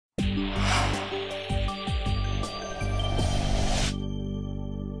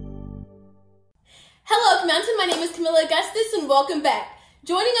Hello, Mountain. My name is Camilla Augustus, and welcome back.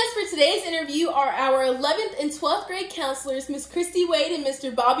 Joining us for today's interview are our 11th and 12th grade counselors, Ms. Kristi Wade and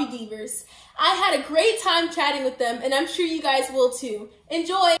Mr. Bobby Deavers. I had a great time chatting with them, and I'm sure you guys will too.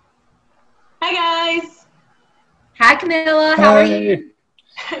 Enjoy! Hi, guys. Hi, Camilla. How are you?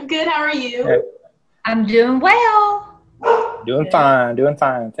 Good. How are you? I'm doing well. Doing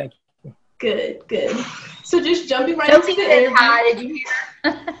fine. Thank you. Good. So just jumping right into the interview. Hi, did you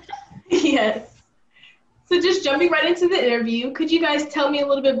hear? Yes. So just jumping right into the interview, could you guys tell me a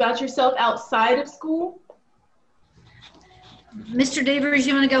little bit about yourself outside of school? Mr. Deavers,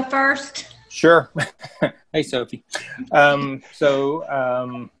 you want to go first? Sure. Hey, Sophie.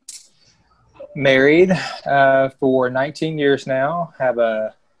 Married for 19 years now. Have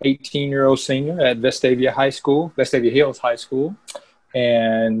a 18-year-old senior at Vestavia Hills High School.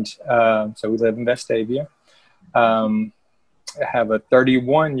 And so we live in Vestavia. I have a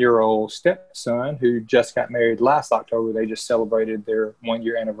 31-year-old stepson who just got married last October. They just celebrated their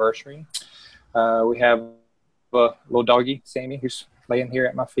 1-year anniversary. We have a little doggy, Sammy, who's laying here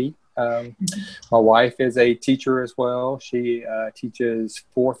at my feet. My wife is a teacher as well. She teaches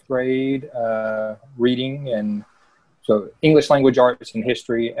 4th grade reading and so English language arts and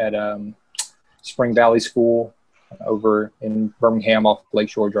history at Spring Valley School over in Birmingham off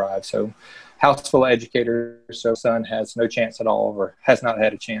Lakeshore Drive. So house full of educators, so son has no chance at all or has not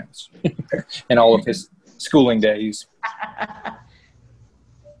had a chance in all of his schooling days.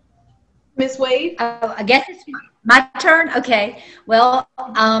 Miss Wade? I guess it's my turn. Okay. Well,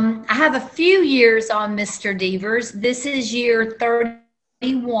 I have a few years on Mr. Deavers. This is year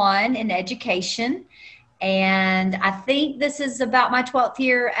 31 in education. And I think this is about my 12th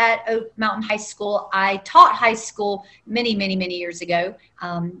year at Oak Mountain High School. I taught high school many years ago.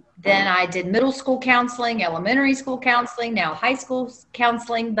 Then I did middle school counseling, elementary school counseling, now high school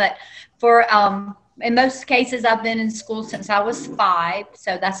counseling. But for in most cases, I've been in school since I was 5.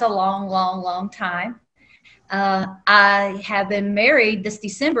 So that's a long time. I have been married. This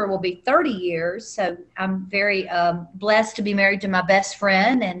December will be 30 years. So I'm very blessed to be married to my best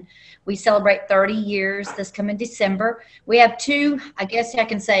friend, and we celebrate 30 years this coming December. We have 2, I guess I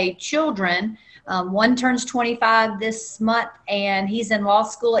can say, children. One turns 25 this month, and he's in law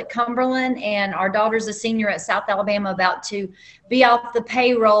school at Cumberland, and our daughter's a senior at South Alabama, about to be off the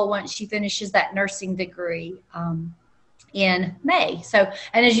payroll once she finishes that nursing degree in May. So,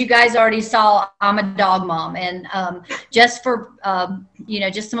 and as you guys already saw, I'm a dog mom, and just for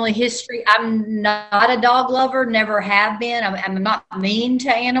just some little history, I'm not a dog lover, never have been. I'm not mean to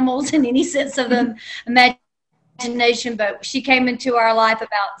animals in any sense of the imagination, but she came into our life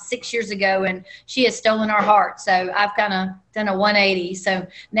about 6 years ago, and she has stolen our heart. So I've kind of done a 180. So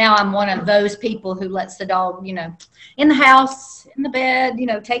now I'm one of those people who lets the dog, in the house, in the bed,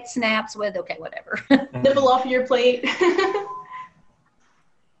 take snaps with, okay, whatever. Nibble off your plate.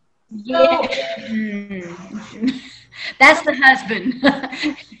 Yeah. That's the husband.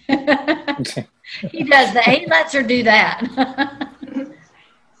 He does that. He lets her do that.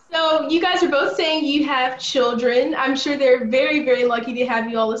 So you guys are both saying you have children. I'm sure they're very lucky to have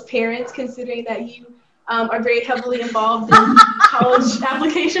you all as parents, considering that you are very heavily involved in the college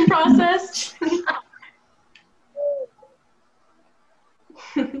application process.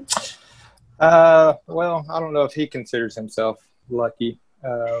 Well, I don't know if he considers himself lucky.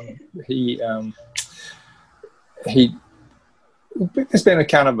 It's been a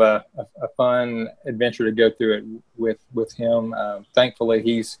kind of a fun adventure to go through it with him.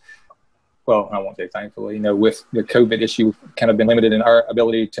 Thankfully, I won't say thankfully, with the COVID issue, kind of been limited in our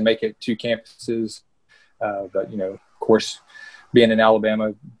ability to make it to campuses. But, of course, being in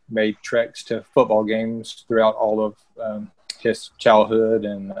Alabama, made treks to football games throughout all of his childhood.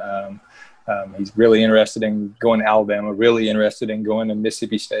 And he's really interested in going to Alabama, really interested in going to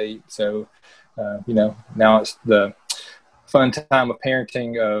Mississippi State. So, now it's the fun time of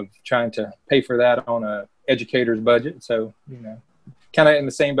parenting, of trying to pay for that on a educator's budget. So, kind of in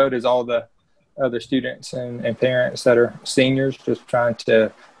the same boat as all the other students and parents that are seniors, just trying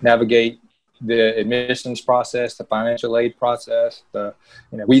to navigate the admissions process, the financial aid process,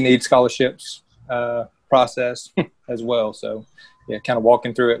 we need scholarships process as well. So, yeah, kind of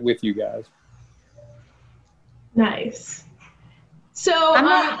walking through it with you guys. Nice. So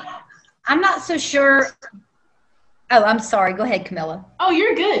I'm not so sure. Oh, I'm sorry. Go ahead, Camilla. Oh,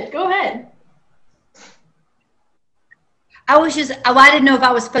 you're good. Go ahead. I didn't know if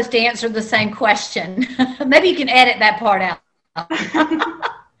I was supposed to answer the same question. Maybe you can edit that part out.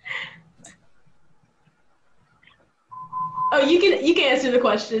 Oh, you can answer the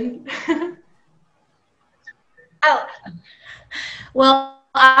question. Oh, well,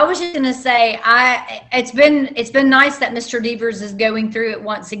 I was just going to say, it's been nice that Mr. Deavers is going through it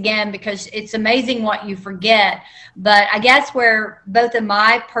once again, because it's amazing what you forget. But I guess where both of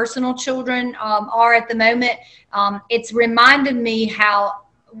my personal children are at the moment, it's reminded me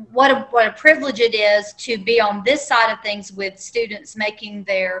what a privilege it is to be on this side of things with students making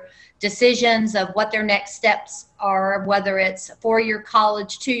their decisions of what their next steps are, whether it's 4-year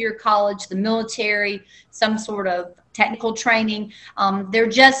college, 2-year college, the military, some sort of technical training. They're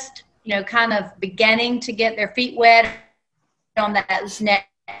just, kind of beginning to get their feet wet on those next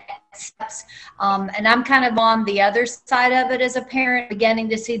steps. And I'm kind of on the other side of it as a parent, beginning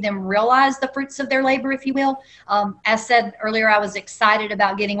to see them realize the fruits of their labor, if you will. As said earlier, I was excited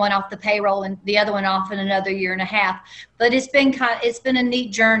about getting one off the payroll and the other one off in another 1.5 years. But it's been a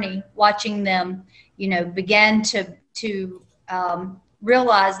neat journey watching them, begin to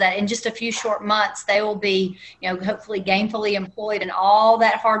realize that in just a few short months they will be, hopefully gainfully employed, and all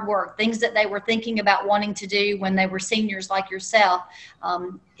that hard work, things that they were thinking about wanting to do when they were seniors like yourself,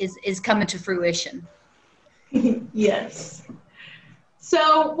 is coming to fruition. Yes.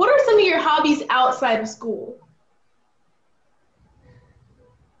 So what are some of your hobbies outside of school?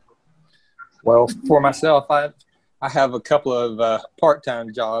 Well, for myself, I have a couple of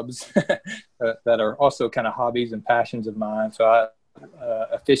part-time jobs that are also kind of hobbies and passions of mine. So I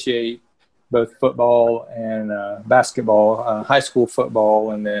officiate both football and basketball, high school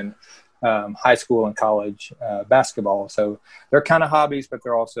football, and then high school and college basketball. So they're kind of hobbies, but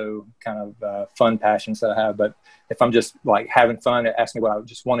they're also kind of fun passions that I have. But if I'm just like having fun, ask me what I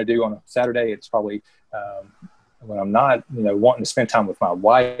just want to do on a Saturday, it's probably when I'm not, wanting to spend time with my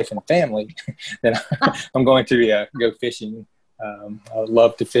wife and family, then I'm going to go fishing. I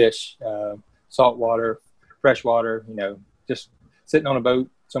love to fish, saltwater, freshwater, just sitting on a boat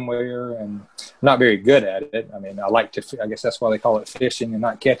somewhere, and I'm not very good at it. I mean, I guess that's why they call it fishing and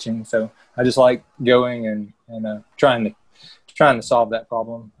not catching. So I just like going and trying to solve that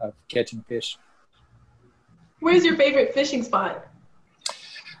problem of catching fish. Where's your favorite fishing spot?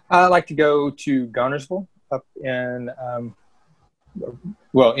 I like to go to Gunnersville up in,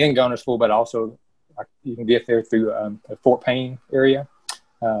 in Gunnersville, but also you can get there through the Fort Payne area.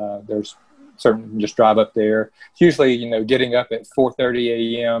 There's certain, just drive up there. It's usually, getting up at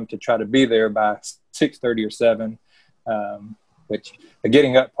 4:30 a.m. to try to be there by 6:30 or 7, which the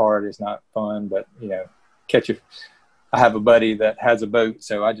getting up part is not fun, but, I have a buddy that has a boat,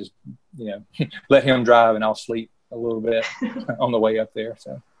 so I just, let him drive and I'll sleep a little bit on the way up there.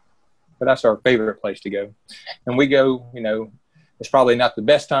 So, but that's our favorite place to go. And we go, it's probably not the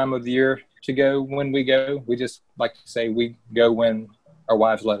best time of the year to go when we go. We just like to say we go when our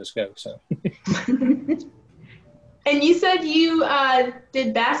wives let us go. So. And you said you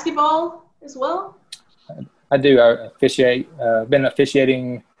did basketball as well? I do. I officiate. Been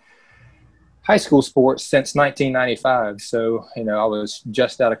officiating high school sports since 1995. So, I was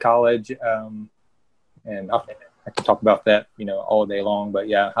just out of college, and I can talk about that, all day long. But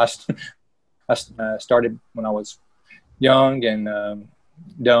yeah, I started when I was young and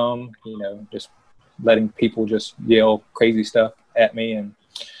dumb, just letting people just yell crazy stuff at me, and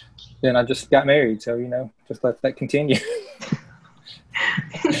then I just got married. So, just let that continue.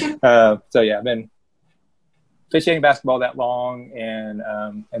 So yeah, I've been officiating basketball that long, and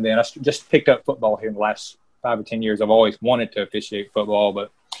then I just picked up football here in the last 5 or 10 years. I've always wanted to officiate football,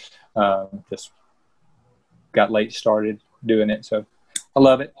 but just got late started doing it. So I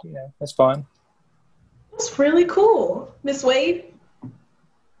love it. It's fun. That's really cool. Miss Wade?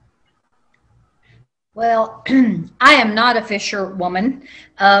 Well, I am not a fisherwoman.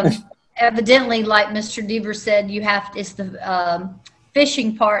 Evidently, like Mr. Deavers said, it's the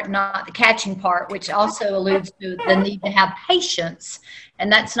fishing part, not the catching part, which also alludes to the need to have patience. And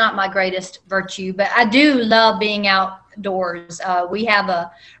that's not my greatest virtue, but I do love being outdoors. We have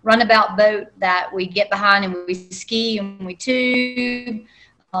a runabout boat that we get behind, and we ski and we tube.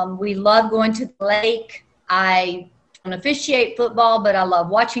 We love going to the lake. I don't officiate football, but I love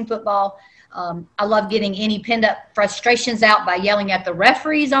watching football. I love getting any pinned up frustrations out by yelling at the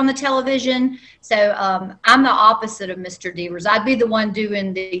referees on the television. So I'm the opposite of Mr. Deavers. I'd be the one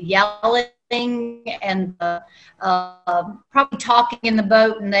doing the yelling and the, probably talking in the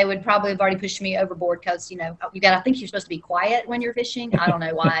boat, and they would probably have already pushed me overboard because, I think you're supposed to be quiet when you're fishing. I don't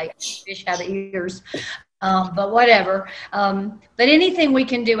know why fish have ears. But whatever. But anything we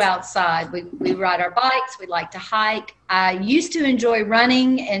can do outside. We ride our bikes. We like to hike. I used to enjoy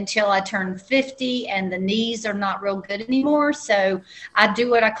running until I turned 50, and the knees are not real good anymore. So I do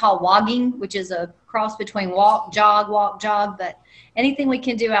what I call wogging, which is a cross between walk, jog. But anything we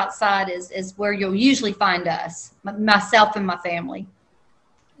can do outside is where you'll usually find us, myself and my family.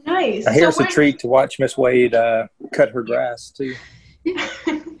 Nice. I hear it's a treat to watch Miss Wade cut her grass too.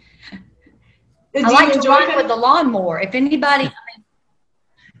 I like to run with the lawnmower. If anybody,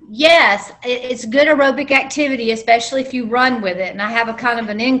 yes, it's good aerobic activity, especially if you run with it. And I have a kind of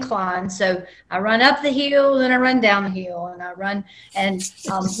an incline, so I run up the hill, then I run down the hill, and I run. And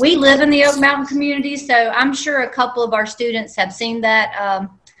we live in the Oak Mountain community, so I'm sure a couple of our students have seen that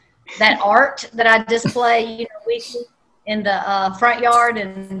that art that I display, weekly in the front yard,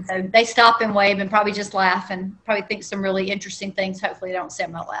 and so they stop and wave and probably just laugh and probably think some really interesting things. Hopefully they don't say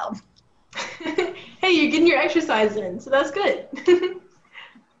them out loud. Hey, you're getting your exercise in, so that's good.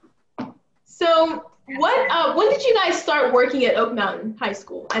 So when did you guys start working at Oak Mountain High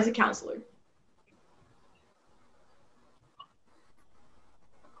School as a counselor?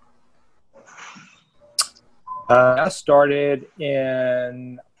 I started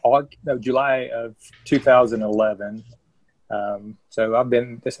in July of 2011. So I've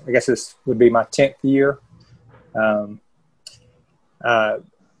been, I guess this would be my 10th year.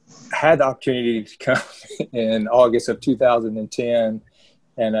 Had the opportunity to come in August of 2010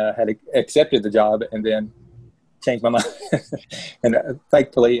 and had accepted the job and then changed my mind. And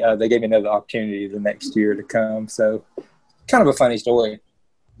thankfully, they gave me another opportunity the next year to come. So kind of a funny story.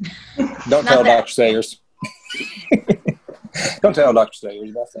 Don't tell Dr. Sayers. Don't tell Dr.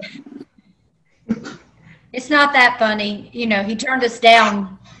 Sayers about that. It's not that funny. He turned us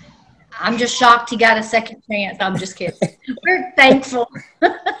down. I'm just shocked he got a second chance. I'm just kidding. We're thankful.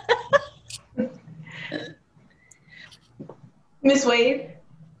 Miss Wade?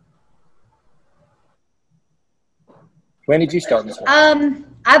 When did you start, Miss Wade?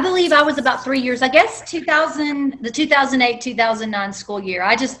 I believe I was about 3 years. I guess the 2008-2009 school year.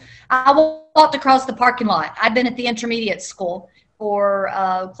 I walked across the parking lot. I'd been at the intermediate school for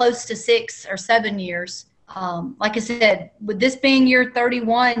close to 6 or 7 years. Like I said, with this being year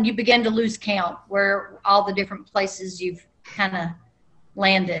 31, you begin to lose count where all the different places you've kind of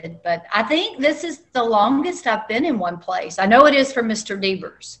landed. But I think this is the longest I've been in one place. I know it is for Mr.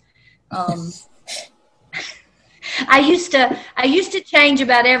 Deavers. I used to change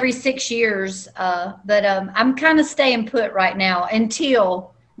about every 6 years, but I'm kind of staying put right now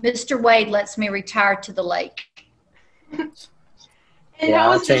until Mr. Wade lets me retire to the lake. Yeah,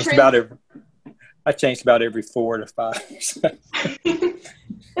 I changed about every 4 to 5 years.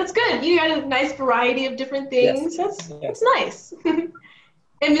 That's good. You got a nice variety of different things. Yes. That's nice. And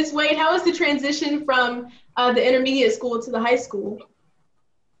Ms. Wade, how was the transition from the intermediate school to the high school?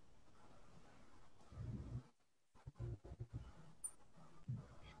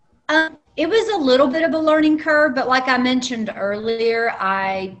 It was a little bit of a learning curve, but like I mentioned earlier,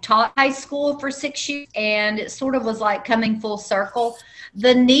 I taught high school for 6 years, and it sort of was like coming full circle.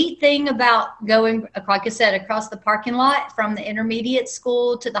 The neat thing about going, like I said, across the parking lot from the intermediate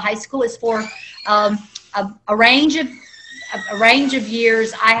school to the high school is for a range of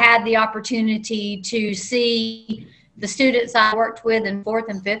years. I had the opportunity to see the students I worked with in 4th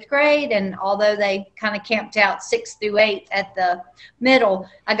and 5th grade, and although they kind of camped out 6th through 8th at the middle,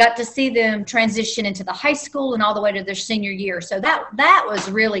 I got to see them transition into the high school and all the way to their senior year. So that was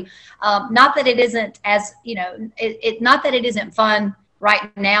really not that it isn't not that it isn't fun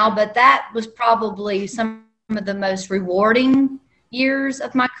right now, but that was probably some of the most rewarding years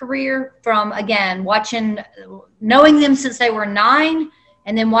of my career, from again knowing them since they were 9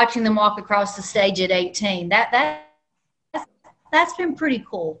 and then watching them walk across the stage at 18. That's been pretty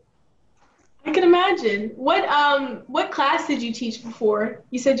cool. I can imagine. What class did you teach before?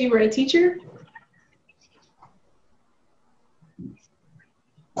 You said you were a teacher?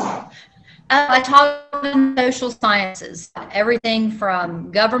 I taught in social sciences, everything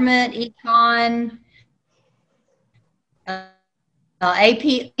from government, econ,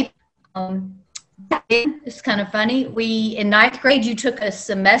 AP. It's kind of funny. In 9th grade, you took a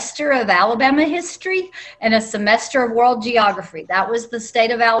semester of Alabama history and a semester of world geography. That was the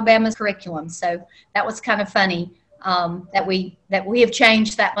state of Alabama's curriculum. So that was kind of funny that we have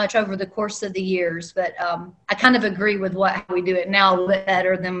changed that much over the course of the years. But I kind of agree with how we do it now a little bit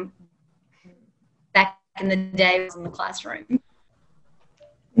better than back in the day in the classroom.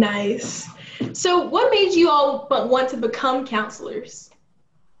 Nice. So what made you all want to become counselors?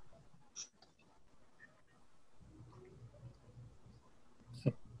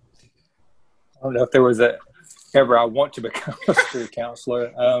 I don't know if there was ever I want to become a school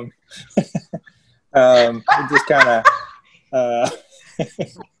counselor.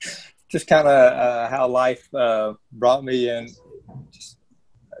 Just kind of how life brought me, and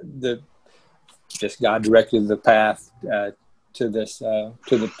just God directed the path to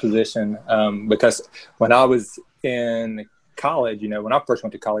the position. Because when I was in college, when I first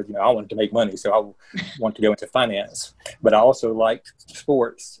went to college, I wanted to make money. So I wanted to go into finance, but I also liked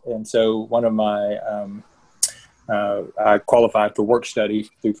sports. And so one of my, I qualified for work study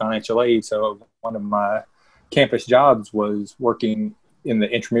through financial aid. So one of my campus jobs was working in the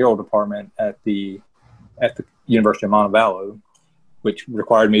intramural department at the University of Montevallo, which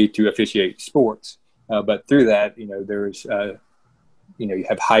required me to officiate sports. But through that, there's, you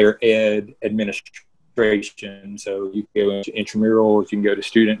have higher ed administration. So you can go into intramurals, you can go to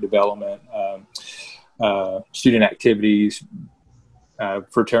student development, student activities,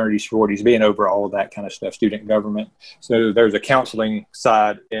 fraternities, sororities, being over all of that kind of stuff, student government. So there's a counseling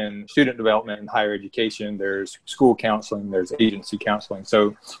side in student development and higher education. There's school counseling, there's agency counseling.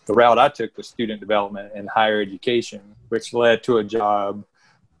 So the route I took was student development and higher education, which led to a job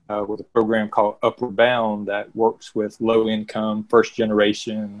with a program called Upward Bound that works with low-income,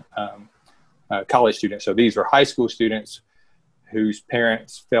 first-generation college students. So these are high school students whose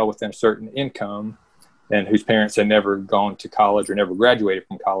parents fell within certain income and whose parents had never gone to college or never graduated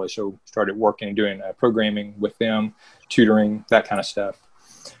from college. So started working and doing programming with them, tutoring, that kind of stuff,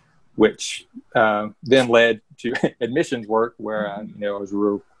 which then led to admissions work where I was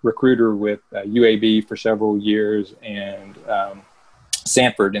a recruiter with UAB for several years and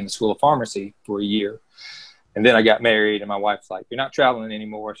Sanford in the School of Pharmacy for a year. And then I got married and my wife's like, "You're not traveling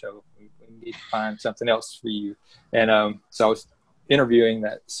anymore, so we need to find something else for you." And so I was interviewing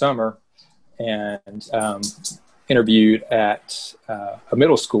that summer and interviewed at a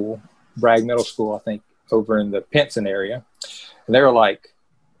middle school, Bragg Middle School, I think, over in the Pinson area. And they were like,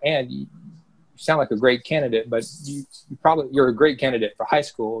 "Man, you sound like a great candidate, but you're a great candidate for high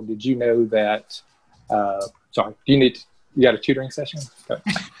school. Did you know that?" Sorry, you got a tutoring session?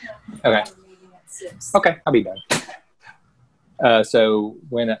 Okay. Okay, I'll be done. So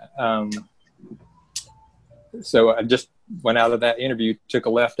I just went out of that interview, took a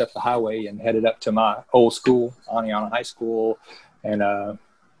left up the highway and headed up to my old school, Aniana High School, and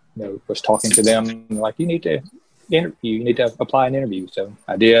was talking to them like, you need to apply an interview. So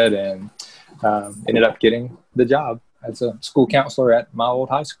I did, and ended up getting the job as a school counselor at my old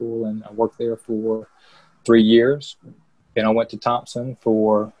high school, and I worked there for 3 years. Then I went to Thompson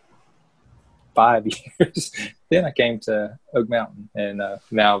for 5 years. Then I came to Oak Mountain, and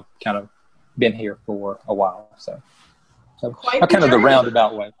now I've kind of been here for a while. So kind of the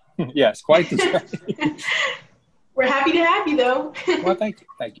roundabout way. Yes, quite the journey. We're happy to have you, though. Well, thank you.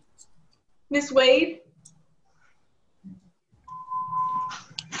 Miss Wade?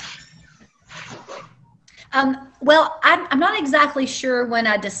 Well, I'm not exactly sure when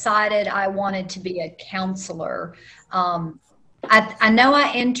I decided I wanted to be a counselor. I know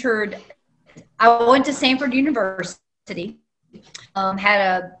I went to Sanford University,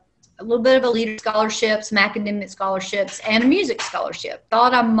 had a little bit of a leader scholarship, some academic scholarships, and a music scholarship.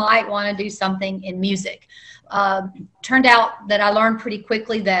 Thought I might want to do something in music. Turned out that I learned pretty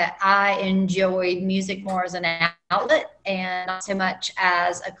quickly that I enjoyed music more as an outlet and not so much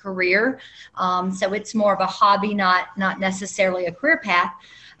as a career. So it's more of a hobby, not necessarily a career path.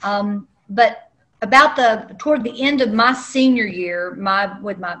 But toward the end of my senior year,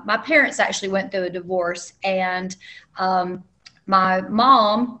 my parents actually went through a divorce, and my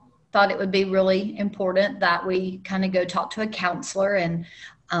mom thought it would be really important that we kind of go talk to a counselor. And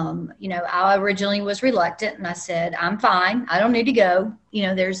I originally was reluctant, and I said, "I'm fine. I don't need to go.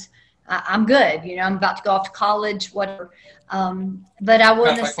 I'm good. I'm about to go off to college, whatever." But I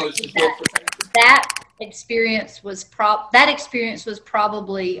wouldn't have said that experience was probably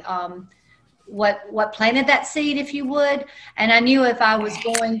what planted that seed, if you would. And I knew if I was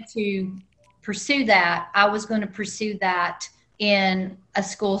going to pursue that, I was going to pursue that in a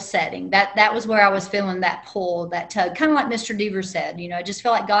school setting. That was where I was feeling that pull, that tug, kind of like Mr. Deavers said. I just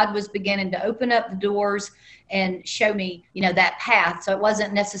felt like God was beginning to open up the doors and show me, that path. So it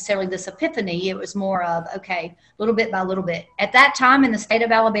wasn't necessarily this epiphany. It was more of, okay, little bit by little bit. At that time in the state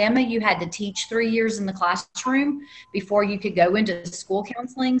of Alabama, you had to teach 3 years in the classroom before you could go into school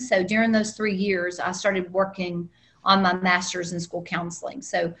counseling. So during those 3 years, I started working on my master's in school counseling.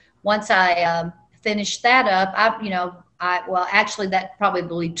 So once I finished that up, actually that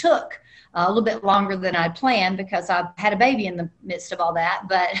probably took a little bit longer than I planned because I had a baby in the midst of all that.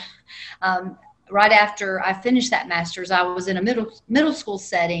 But right after I finished that master's, I was in a middle school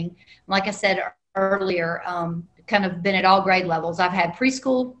setting. Like I said earlier, kind of been at all grade levels. I've had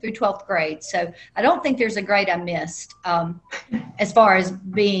preschool through 12th grade. So I don't think there's a grade I missed as far as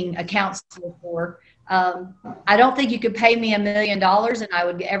being a counselor for. I don't think you could pay me $1 million and I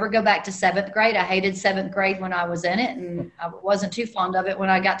would ever go back to 7th grade. I hated 7th grade when I was in it, and I wasn't too fond of it when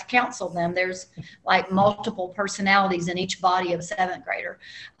I got to counsel them. There's like multiple personalities in each body of a 7th grader.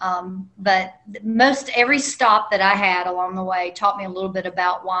 But most every stop that I had along the way taught me a little bit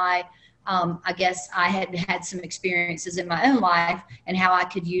about why I guess I had had some experiences in my own life and how I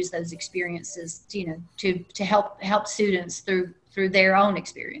could use those experiences, to help students through their own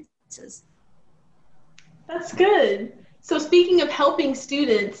experiences. That's good. So speaking of helping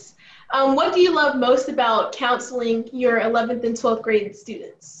students, what do you love most about counseling your 11th and 12th grade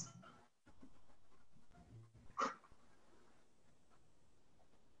students?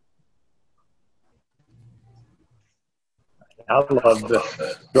 I love the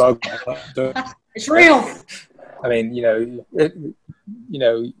drug. It's real. I mean, you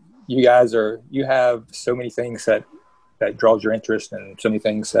guys you have so many things that draws your interest, and so many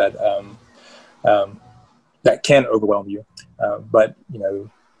things that that can overwhelm you. But the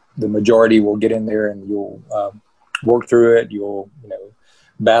majority will get in there, and you'll work through it. You'll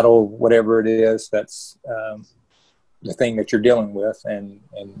battle whatever it is that's the thing that you're dealing with, and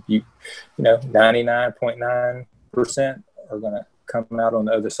 99.9% are going to come out on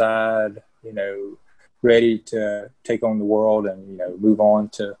the other side, ready to take on the world and, move on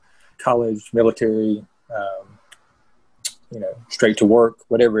to college, military, straight to work,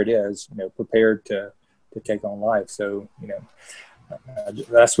 whatever it is, prepared to take on life. So,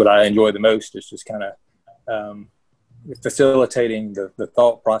 that's what I enjoy the most. It's just kind of facilitating the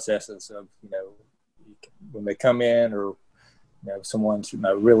thought processes of, when they come in, or, someone's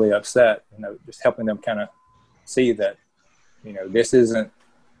really upset, just helping them kind of see that, this isn't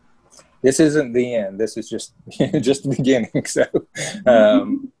the end. This is just just the beginning. So,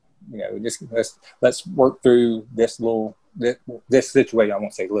 just let's work through this situation. I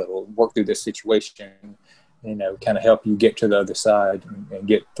won't say little. Work through this situation. Kind of help you get to the other side and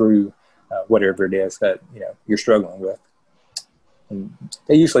get through whatever it is that you're struggling with. And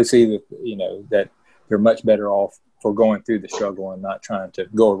they usually see that that they're much better off for going through the struggle and not trying to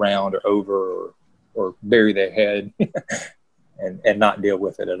go around or over or bury their head and not deal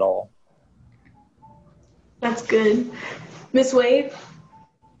with it at all. That's good. Miss Wade?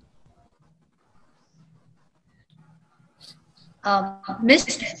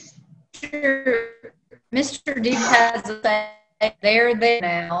 Mr. Deep has to say, they're there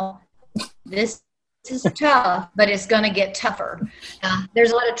now. This is tough, but it's going to get tougher. There's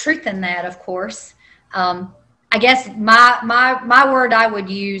a lot of truth in that, of course. I guess my word I would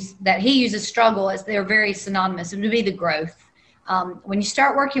use that he uses, struggle, is they're very synonymous. It would be the growth. When you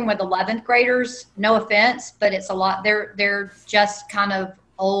start working with 11th graders, no offense, but it's a lot. They're just kind of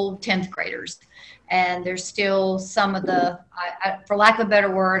old 10th graders. And there's still some of the, for lack of a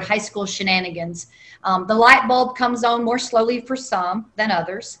better word, high school shenanigans. The light bulb comes on more slowly for some than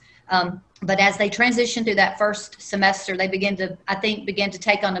others. But as they transition through that first semester, they begin to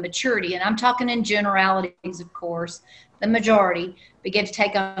take on a maturity. And I'm talking in generalities, of course. The majority begin to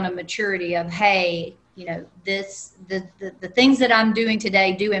take on a maturity of, hey, the things that I'm doing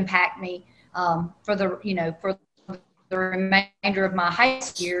today do impact me for the remainder of my high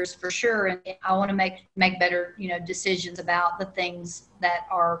school years, for sure. And I want to make better, decisions about the things that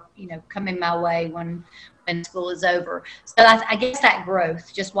are, coming my way when school is over. So I guess that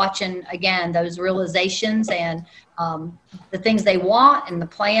growth, just watching, again, those realizations and the things they want and the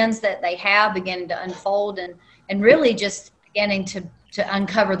plans that they have beginning to unfold, and really just beginning to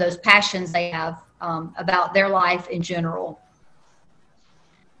uncover those passions they have about their life in general.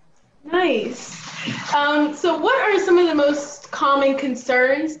 Nice. So what are some of the most common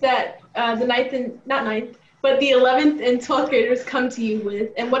concerns that the 11th and 12th graders come to you with,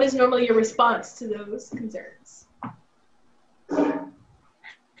 and what is normally your response to those concerns?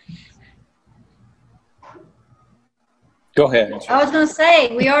 Go ahead. I was going to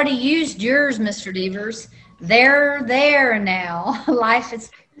say, we already used yours, Mr. Deavers. They're there now. Life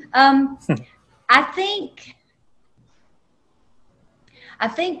is, I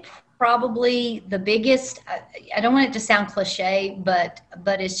think probably the biggest, I don't want it to sound cliche, but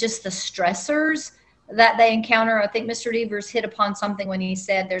it's just the stressors that they encounter. I think Mr. Deavers hit upon something when he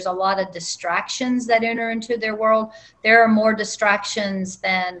said there's a lot of distractions that enter into their world. There are more distractions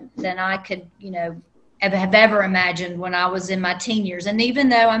than I could, have ever imagined when I was in my teen years. And even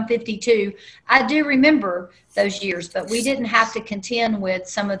though I'm 52, I do remember those years, but we didn't have to contend with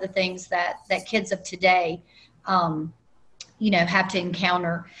some of the things that kids of today, have to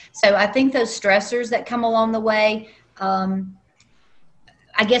encounter. So I think those stressors that come along the way, I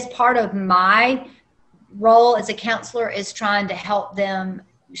guess part of my role as a counselor is trying to help them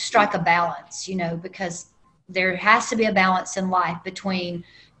strike a balance, you know, because there has to be a balance in life between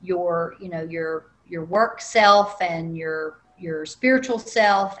your, you know, your work self and your spiritual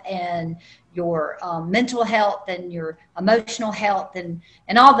self and your mental health and your emotional health and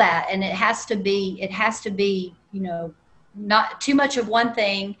all that. And it has to be, you know, not too much of one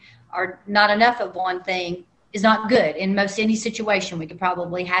thing or not enough of one thing is not good in most any situation. We could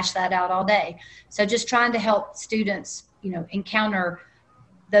probably hash that out all day. So just trying to help students, you know, encounter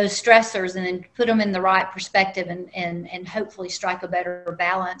those stressors and then put them in the right perspective and hopefully strike a better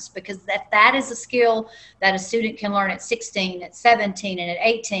balance, because that is a skill that a student can learn at 16, at 17, and at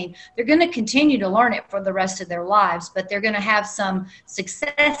 18. They're going to continue to learn it for the rest of their lives, but they're going to have some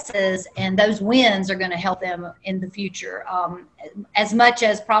successes, and those wins are going to help them in the future, as much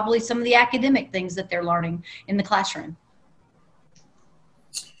as probably some of the academic things that they're learning in the classroom.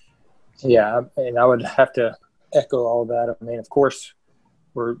 Yeah, and I would have to echo all that. I mean, of course,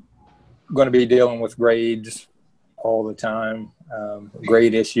 we're going to be dealing with grades all the time,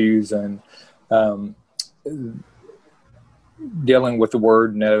 grade issues, and dealing with the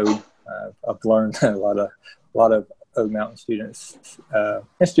word no. I've learned a lot of Oak Mountain students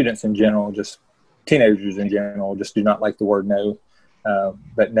and students in general, just teenagers in general, just do not like the word no.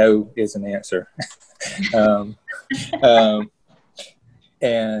 But no is an answer.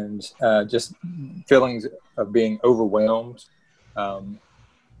 And just feelings of being overwhelmed.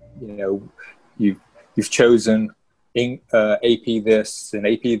 You know, you've chosen AP this and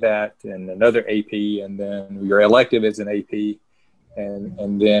AP that and another AP, and then your elective is an AP,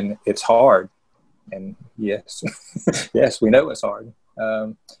 and then it's hard. And yes, yes, we know it's hard.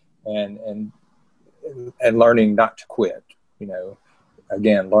 And learning not to quit. You know,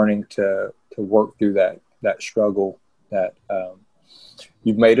 again, learning to work through that struggle. That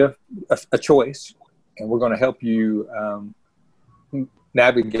you've made a choice, and we're going to help you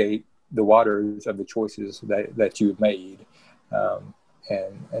navigate the waters of the choices that you've made.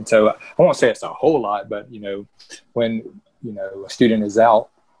 And so I won't say it's a whole lot, but, you know, when, you know, a student is out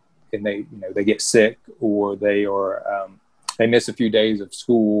and they get sick, or they miss a few days of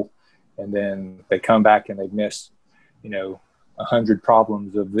school, and then they come back and they've missed, you know, 100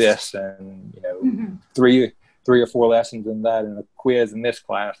 problems of this, and, you know, mm-hmm. three or four lessons in that, and a quiz in this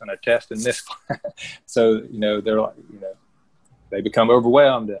class, and a test in this class. So, you know, they're like, you know, they become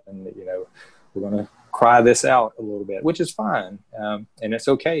overwhelmed, and, you know, we're going to cry this out a little bit, which is fine. And it's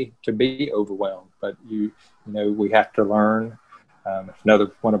okay to be overwhelmed, but you know, we have to learn.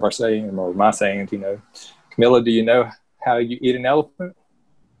 Another one of our sayings, or my sayings, you know, Camilla, do you know how you eat an elephant?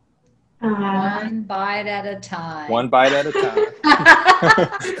 One bite at a time. One bite at a time.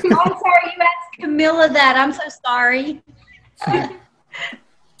 I'm sorry, you asked Camilla that. I'm so sorry.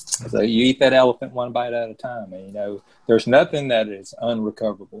 So you eat that elephant one bite at a time, and, you know, there's nothing that is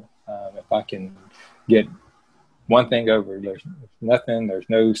unrecoverable. If I can get one thing over, there's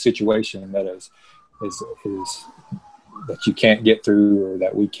no situation that is that you can't get through, or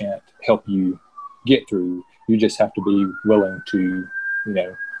that we can't help you get through. You just have to be willing to, you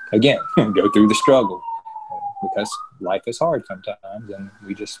know, again, go through the struggle, because life is hard sometimes, and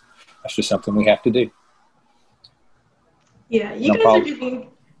that's just something we have to do. Yeah, you guys are giving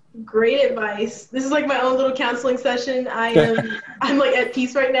great advice. This is like my own little counseling session. I'm like at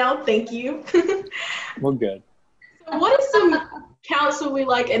peace right now. Thank you. We're good. So what is some counseling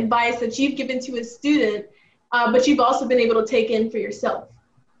like advice that you've given to a student, but you've also been able to take in for yourself?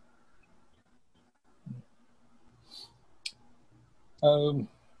 I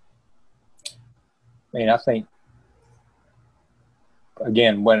mean, I think,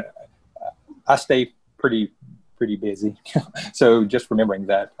 again, when I stay pretty busy, so just remembering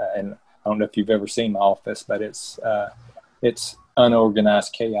that, and I don't know if you've ever seen my office, but it's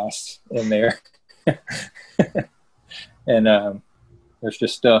unorganized chaos in there. And there's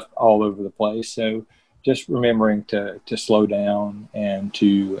just stuff all over the place. So just remembering to slow down and to,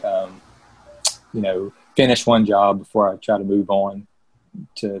 you know, finish one job before I try to move on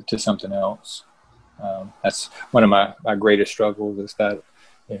to something else. That's one of my greatest struggles, is that,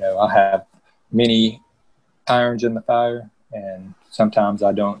 you know, I have many irons in the fire, and sometimes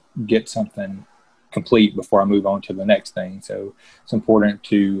I don't get something complete before I move on to the next thing. So it's important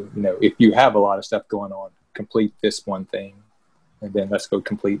to, you know, if you have a lot of stuff going on, complete this one thing, and then let's go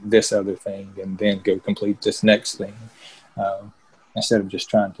complete this other thing, and then go complete this next thing, instead of just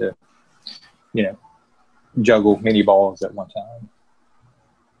trying to, you know, juggle many balls at one time.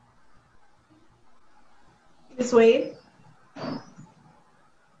 Ms. Wade?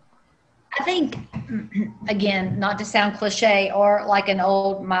 I think, again, not to sound cliche or like an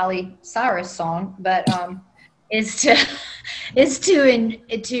old Miley Cyrus song, but is to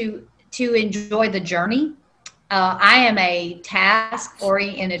to enjoy the journey. I am a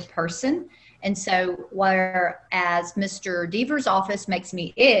task-oriented person, and so whereas Mr. Deavers' office makes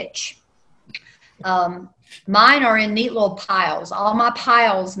me itch, mine are in neat little piles. All my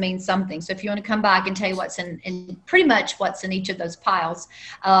piles mean something. So if you want to come by, I can tell you what's in pretty much what's in each of those piles.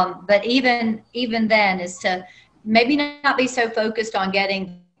 But even then is to maybe not be so focused on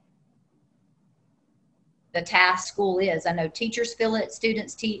getting the task school is. I know teachers feel it,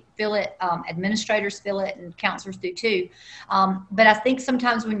 students feel it, administrators feel it, and counselors do too. But I think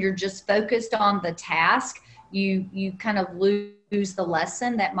sometimes when you're just focused on the task, you kind of lose the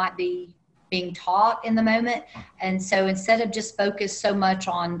lesson that might be being taught in the moment. And so instead of just focus so much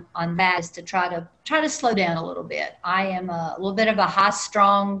on that, is to try to slow down a little bit. I am a little bit of a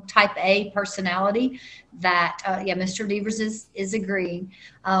high-strung type A personality that, Mr. Deavers is agreeing.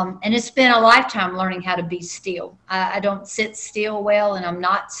 And it's been a lifetime learning how to be still. I don't sit still well, and I'm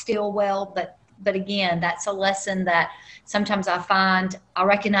not still well, but again, that's a lesson that sometimes I find I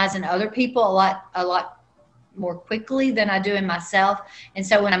recognize in other people a lot more quickly than I do in myself. And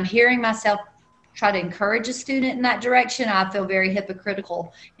so when I'm hearing myself try to encourage a student in that direction, I feel very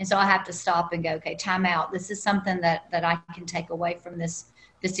hypocritical. And so I have to stop and go, okay, time out. This is something that I can take away from this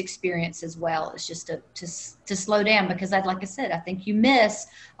experience as well. It's just to slow down, because like I said, I think you miss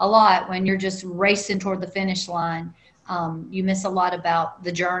a lot when you're just racing toward the finish line. You miss a lot about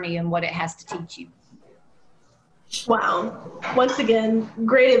the journey and what it has to teach you. Wow. Once again,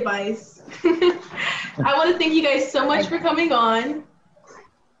 great advice. I want to thank you guys so much for coming on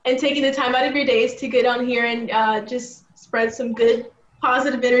and taking the time out of your days to get on here and just spread some good,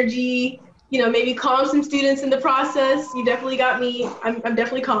 positive energy, maybe calm some students in the process. You definitely got me. I'm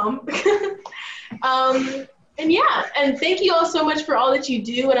definitely calm. And thank you all so much for all that you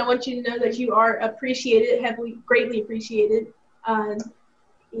do. And I want you to know that you are appreciated, greatly appreciated.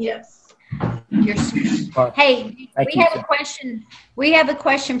 Yes. Hey, we have a question. We have a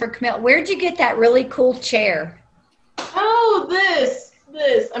question for Camilla. Where'd you get that really cool chair? Oh, this.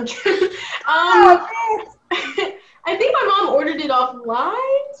 I'm kidding. I think my mom ordered it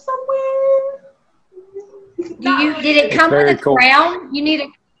offline somewhere. Did it come with a crown? You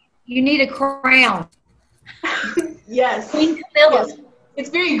need a crown. Yes. Queen Camilla. Yes. It's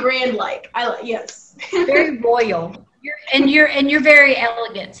very grand-like. Yes. Very royal. You're very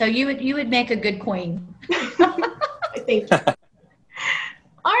elegant. So you would make a good queen. Thank you.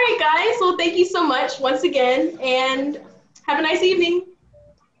 All right, guys. Well, thank you so much once again, and have a nice evening.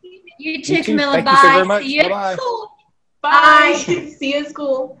 You too, Camilla. Thank Bye. you so very much. See you Bye-bye. at school. Bye. See you at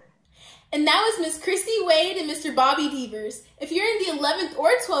school. And that was Miss Kristi Wade and Mr. Bobby Deavers. If you're in the 11th or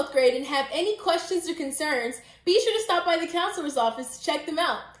 12th grade and have any questions or concerns, be sure to stop by the counselor's office to check them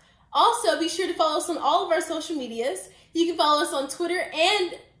out. Also, be sure to follow us on all of our social medias. You can follow us on Twitter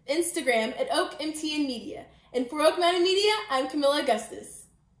and Instagram at OakMTN Media. And for Oak Mountain Media, I'm Camilla Augustus.